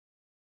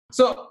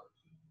So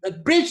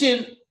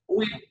preaching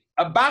with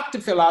back to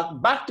philosophy,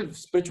 back to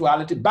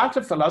spirituality, back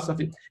to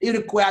philosophy, it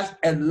requires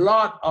a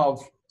lot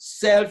of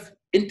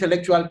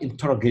self-intellectual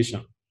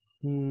interrogation.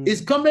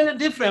 It's completely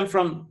different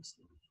from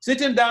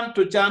sitting down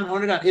to chant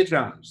 108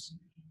 rounds.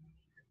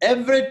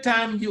 Every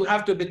time you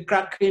have to be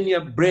cracking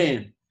your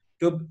brain,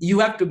 you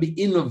have to be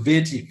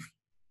innovative.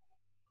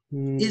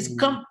 It's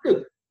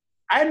complete.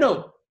 I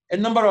know a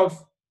number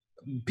of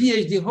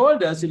PhD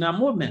holders in our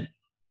movement,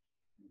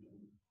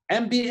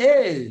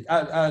 MBAs,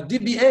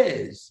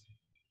 DBAs,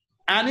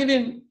 and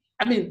even,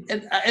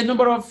 a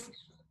number of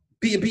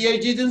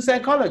PhDs in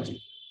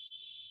psychology.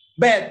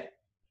 But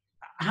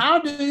how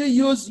do you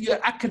use your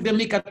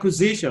academic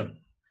acquisition?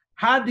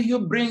 How do you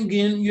bring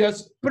in your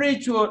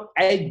spiritual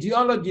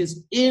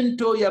ideologies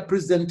into your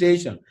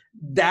presentation?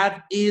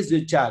 That is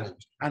the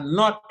challenge. And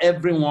not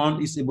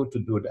everyone is able to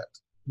do that.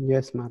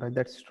 Yes, Maharaj,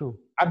 that's true.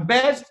 At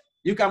best,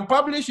 you can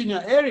publish in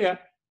your area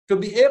to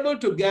be able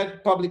to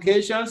get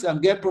publications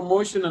and get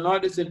promotion and all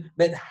this.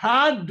 But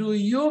how do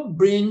you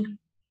bring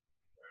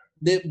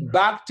the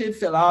Bhakti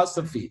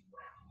philosophy?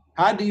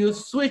 How do you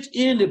switch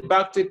in the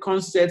Bhakti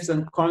concepts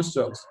and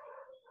constructs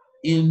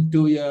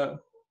into your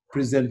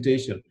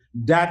presentation?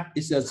 That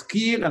is a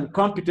skill and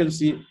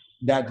competency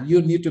that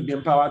you need to be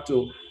empowered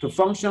to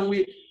function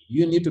with.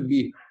 You need to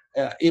be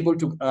able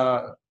to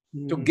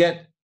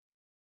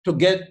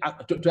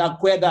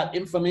acquire that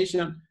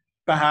information,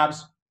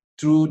 perhaps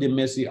through the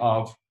mercy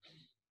of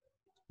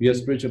your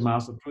spiritual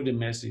master, through the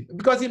mercy.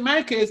 Because in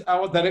my case, I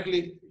was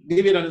directly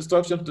given an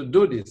instruction to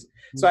do this.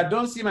 So I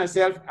don't see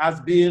myself as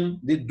being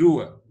the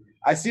doer.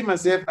 I see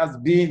myself as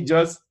being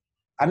just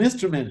an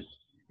instrument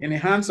in the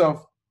hands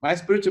of my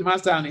spiritual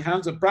master and the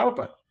hands of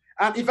Prabhupada.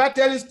 And if I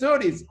tell you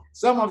stories,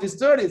 some of the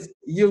stories,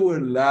 you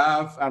will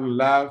laugh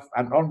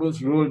and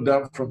almost roll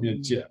down from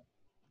your chair.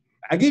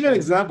 I'll give you an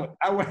example.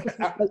 One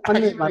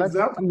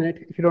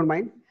minute, if you don't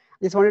mind.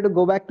 I just wanted to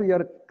go back to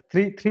your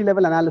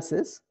three-level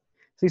analysis.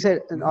 So you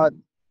said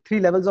 3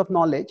 levels of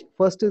knowledge.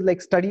 First is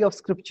like study of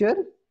scripture,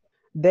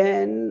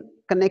 then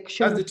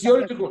connection. That's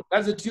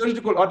the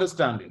theoretical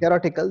understanding.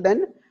 Theoretical.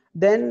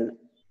 Then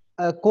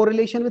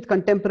correlation with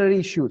contemporary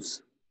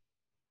issues.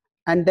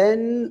 And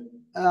then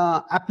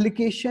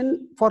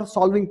application for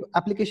solving.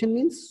 Application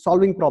means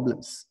solving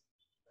problems.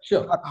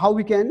 Sure.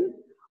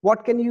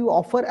 What can you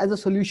offer as a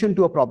solution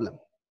to a problem?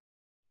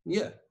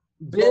 Yeah.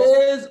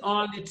 Based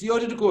on the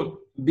theoretical,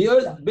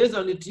 based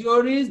on the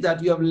theories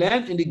that you have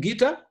learned in the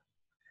Gita,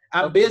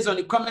 and based on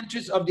the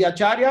commentaries of the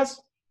acharyas,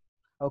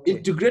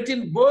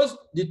 integrating both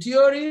the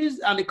theories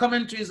and the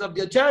commentaries of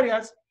the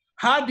acharyas,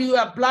 how do you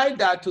apply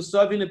that to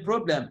solving a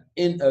problem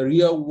in a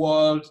real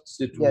world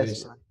situation?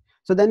 Yes.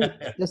 So then,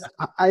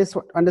 I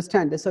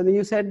understand this. So then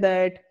you said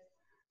that,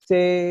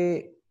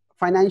 say,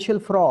 financial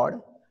fraud,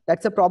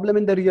 that's a problem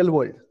in the real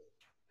world.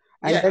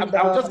 And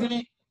I'll just give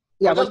you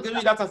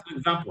that as an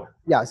example.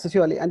 Yeah, so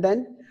surely. And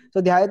then,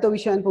 so Dhyayato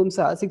Vishayan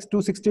Pumsa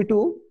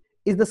 262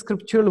 is the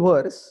scriptural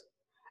verse.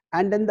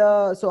 And then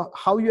so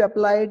how you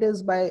apply it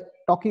is by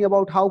talking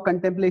about how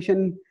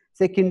contemplation,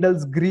 say,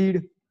 kindles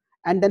greed,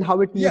 and then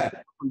how it moves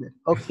from there.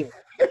 Okay.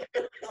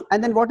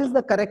 And then what is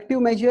the corrective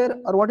measure,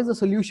 or what is the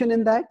solution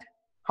in that?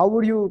 How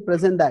would you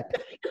present that?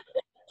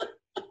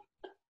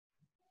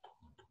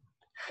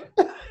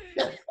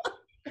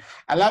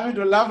 Allow me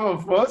to laugh,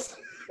 of course.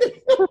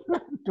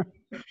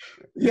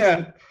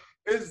 Yeah,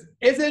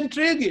 it's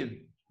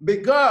intriguing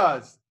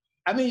because,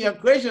 your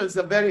questions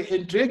are very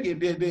intriguing.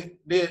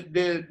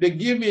 They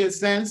give me a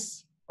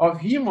sense of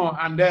humor,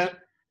 and then,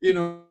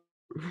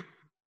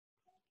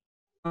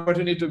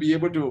 opportunity to be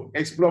able to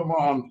explore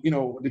more on,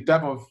 the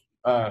type of,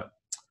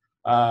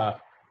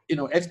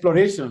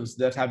 explorations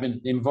that have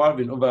been involved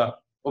in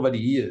over the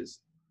years.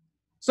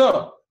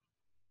 So,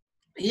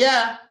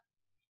 yeah,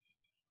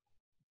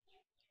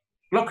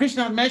 Lord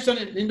Krishna mentioned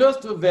in those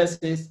 2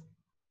 verses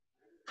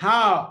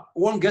how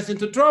one gets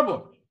into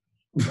trouble.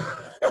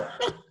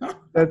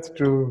 That's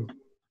true.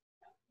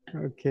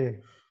 Okay.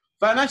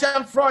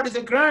 Financial fraud is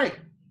a crime.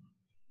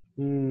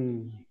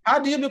 How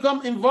do you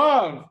become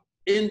involved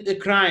in a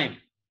crime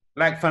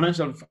like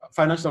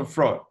financial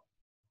fraud?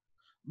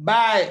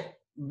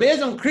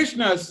 Based on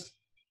Krishna's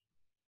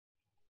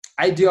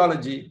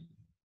ideology,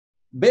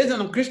 based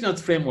on Krishna's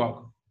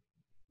framework,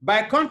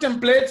 by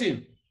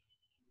contemplating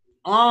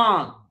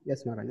on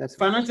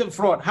financial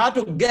fraud, how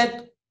to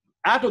get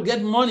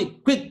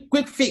money,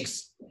 quick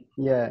fix.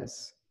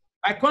 Yes.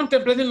 By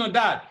contemplating on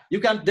that, you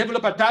can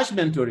develop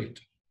attachment to it.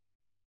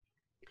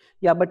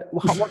 Yeah, but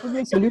what would be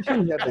the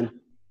solution here then?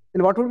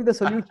 And what would be the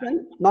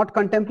solution? Not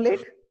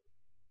contemplate?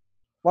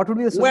 What would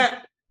be the solution?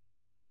 Well,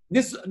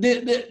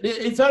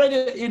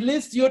 it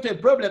leads you to a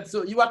problem.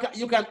 So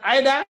you can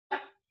either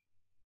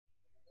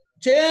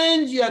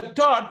change your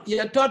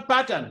thought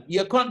pattern.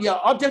 Your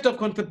object of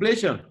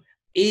contemplation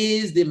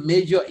is the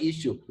major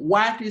issue.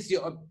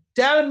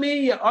 Tell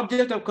me your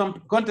object of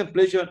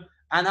contemplation,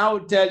 and I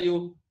will tell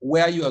you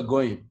where you are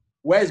going,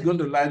 where it's going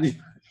to land.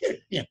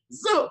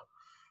 So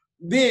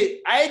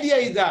the idea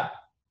is that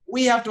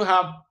we have to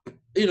have,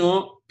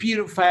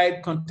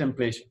 purified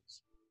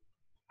contemplations.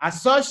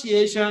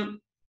 association,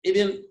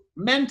 even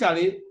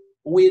mentally,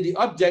 with the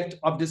object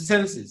of the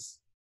senses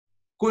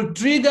could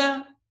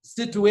trigger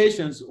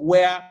situations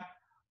where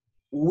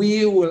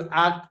we will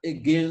act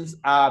against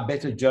our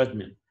better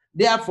judgment.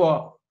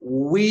 Therefore,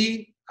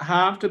 we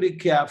have to be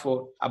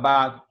careful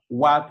about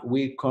what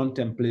we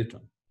contemplate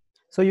on.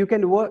 So you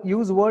can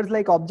use words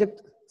like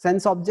object,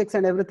 sense objects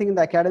and everything in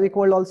the academic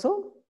world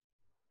also?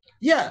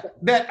 Yeah,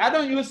 but I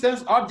don't use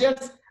sense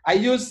objects. I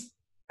use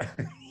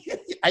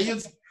I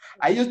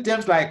use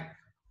terms like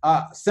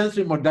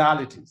sensory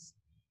modalities.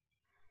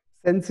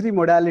 Sensory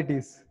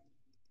modalities.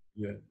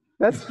 Yeah.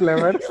 That's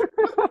clever.